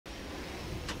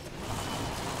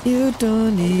You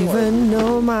don't even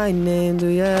know my name, do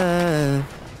ya?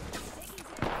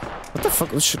 What the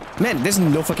fuck? Man, there's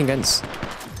no fucking guns.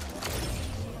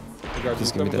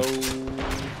 Just give me that.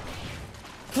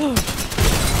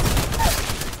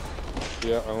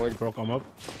 Yeah, I only Broke him up.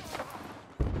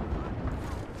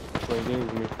 playing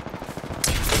games with me.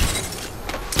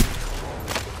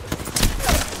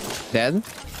 Dead.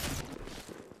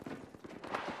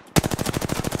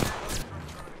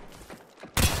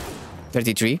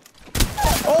 $33.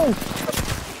 Oh!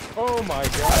 Oh my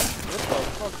god! What the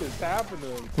fuck is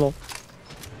happening? Lol.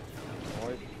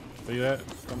 Where you at?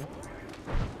 Coming.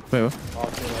 Wait, what?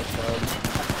 Octane outside.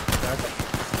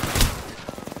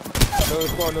 Another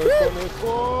squad, another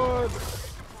squad.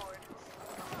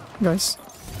 Guys.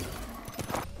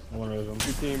 One of them.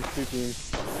 Two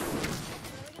teams.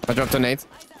 I dropped a nade.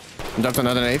 Dropped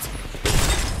another nade.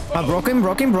 I broke him.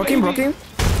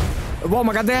 Oh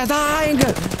my god, they're dying!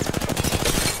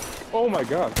 Oh my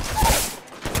god.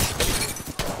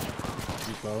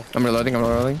 I'm reloading.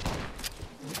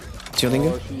 Shielding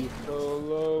him. Oh, she's so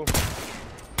low.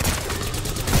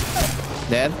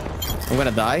 Dead. I'm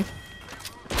gonna die.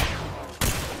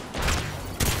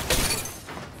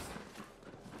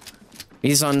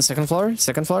 He's on second floor.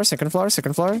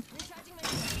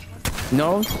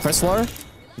 No, first floor.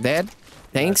 Dead.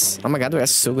 Thanks. Oh my god, we're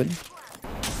so good.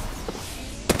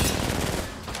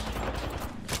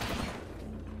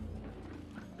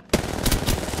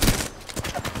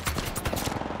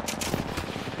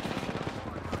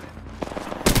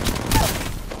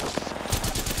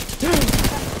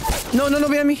 No,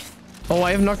 behind me. Oh,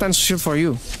 I have knockdown shield for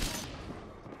you.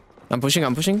 I'm pushing.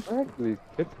 Actually,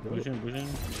 it's Pushing.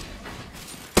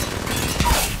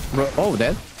 Bro, oh,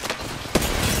 dead.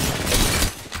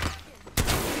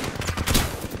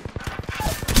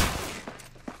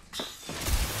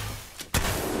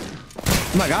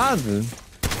 Oh my god.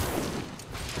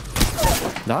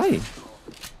 Die.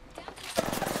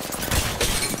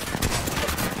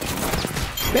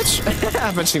 Bitch.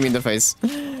 Punching me in the face.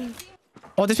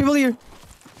 Oh, there's people here.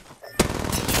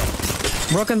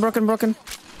 Broken.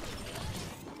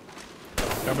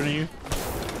 Covering you.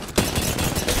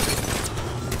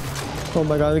 Oh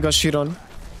my god, I got shit on.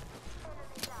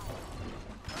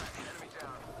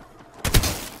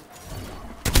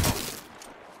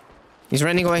 He's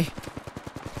running away.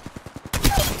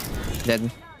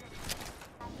 Dead.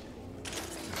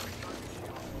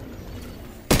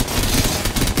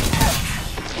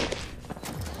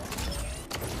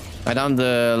 I downed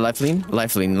the lifeline.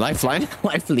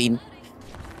 Lifeline.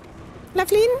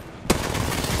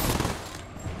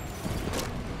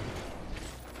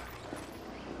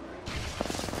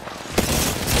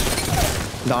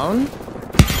 Down.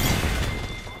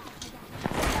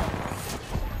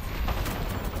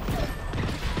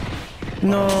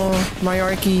 No, my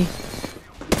Arky.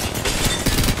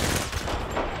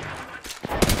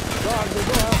 God, they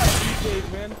don't have PKs,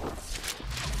 man.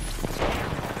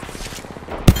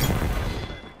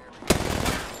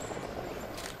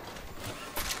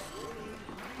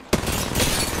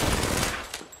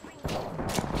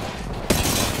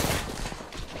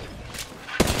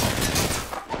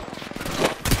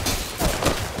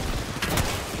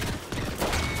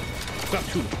 Got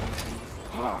two.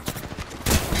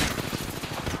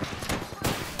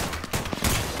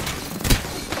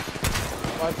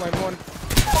 Lifeline one.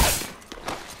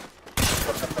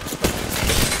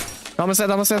 Almost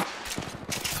dead.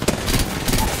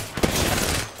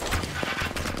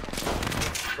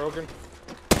 Broken.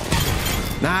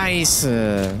 Nice.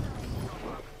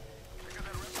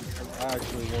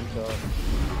 Actually, one shot.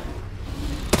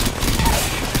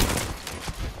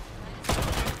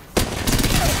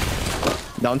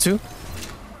 Down 2.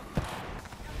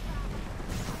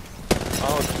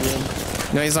 Oh, Jim.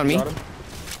 No, he's on me. Got him.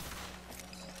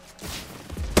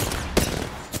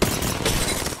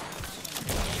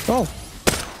 Oh.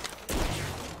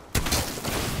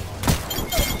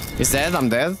 He's dead. I'm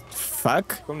dead.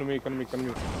 Fuck. Come to me. I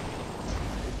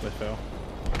fell.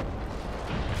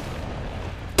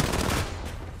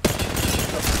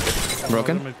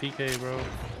 Broken. My PK, bro.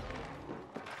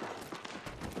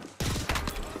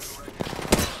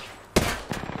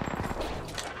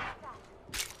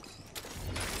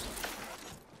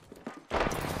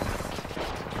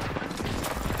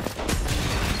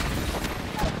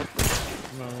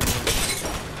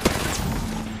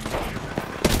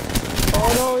 Oh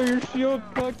no, your shield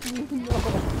fucked me. No.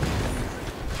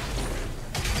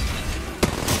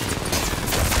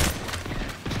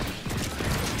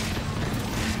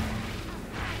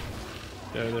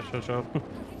 Yeah, they're so.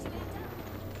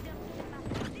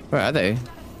 Where are they?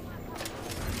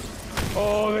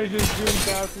 Oh, they just zoomed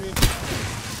past me.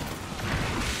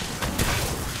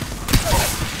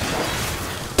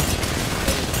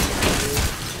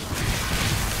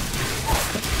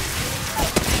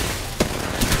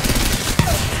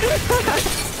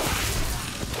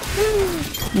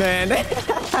 Man.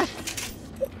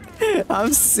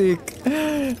 I'm sick.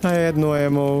 I had no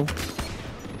ammo.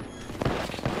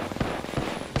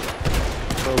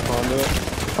 Pro conduit.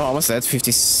 Oh, almost dead.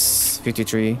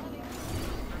 53.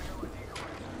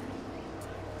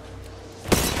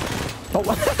 Oh,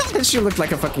 she looked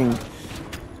like a fucking...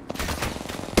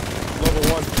 Level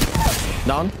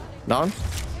 1. Down.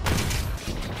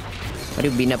 What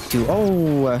have you been up to?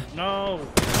 Oh. No.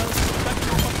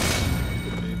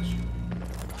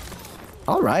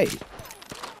 All right.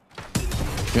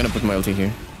 I'm gonna put my ulti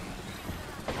here.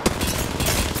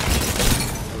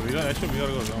 We gotta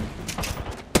go down.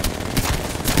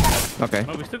 Okay.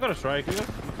 Oh, we still got a strike. We still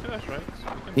got strikes.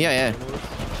 Yeah.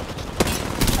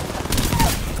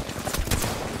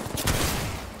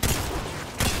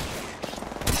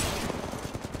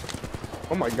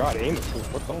 Oh my god, aim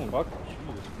assist. What the fuck?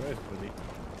 Jesus Christ, buddy.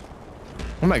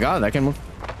 Oh my god, I can move.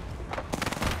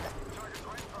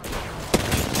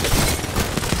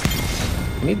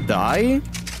 Can he die?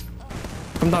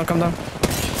 Come down.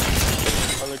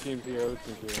 Other team's here, other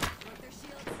team's here.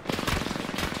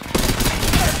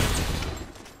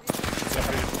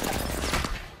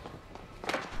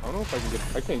 I don't know if I can get...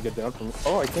 I can't get down from...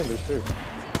 Oh, I can, there's two.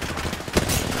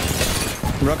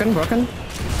 Broken.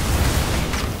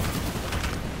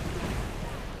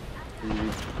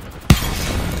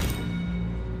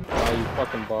 Ah, you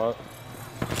fucking bot.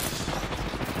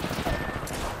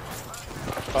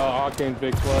 Oh, octane's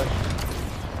big flush.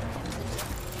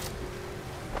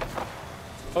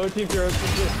 Other team's here, other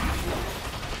team's here.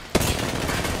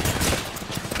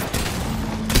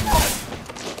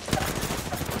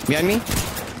 Behind me.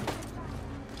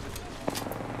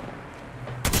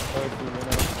 Other team right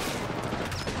now.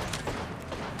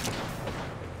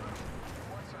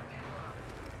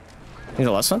 He's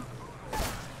the last one.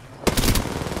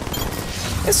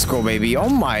 Let's go, baby. Oh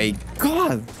my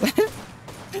god.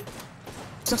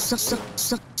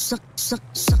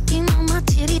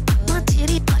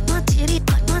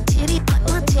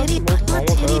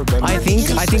 I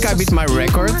think I beat my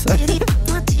record.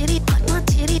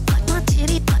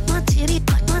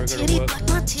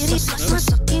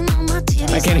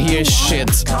 I can hear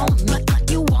shit.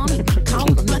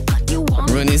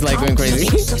 Rune is like going crazy.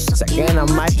 Second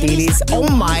on my titties. Oh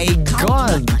my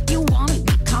god.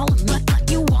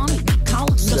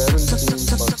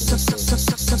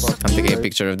 I'm taking a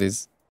picture of this.